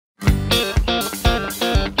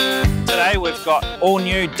we've got all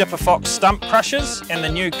new Dipper Fox stump crushers and the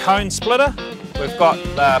new cone splitter. We've got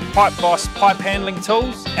the Pipe Boss pipe handling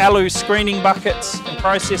tools, alu screening buckets and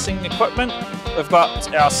processing equipment. We've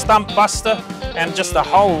got our stump buster and just a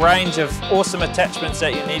whole range of awesome attachments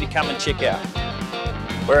that you need to come and check out.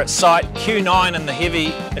 We're at site Q9 in the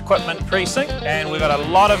heavy equipment precinct, and we've got a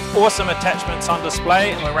lot of awesome attachments on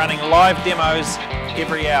display, and we're running live demos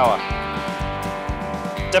every hour.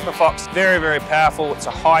 Dipper Fox, very, very powerful. It's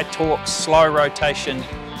a high torque, slow rotation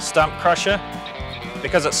stump crusher.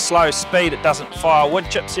 Because it's slow speed, it doesn't fire wood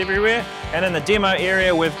chips everywhere. And in the demo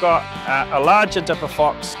area, we've got a larger Dipper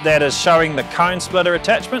Fox that is showing the cone splitter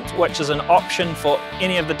attachment, which is an option for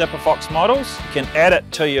any of the Dipper Fox models. You can add it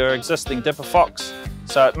to your existing Dipper Fox,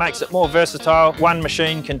 so it makes it more versatile. One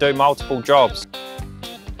machine can do multiple jobs.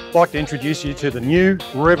 I'd like to introduce you to the new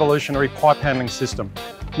revolutionary pipe handling system.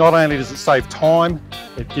 Not only does it save time,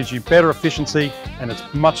 it gives you better efficiency, and it's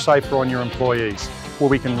much safer on your employees, where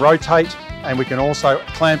we can rotate and we can also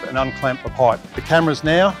clamp and unclamp the pipe. The cameras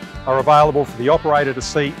now are available for the operator to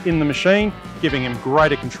see in the machine, giving him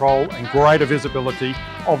greater control and greater visibility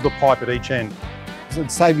of the pipe at each end. It'd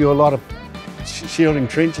save you a lot of shielding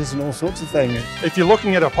trenches and all sorts of things. If you're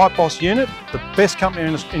looking at a Pipe Boss unit, the best company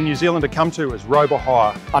in New Zealand to come to is Robur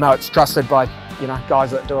Hire. I know it's trusted by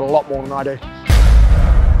guys that do a lot more than I do.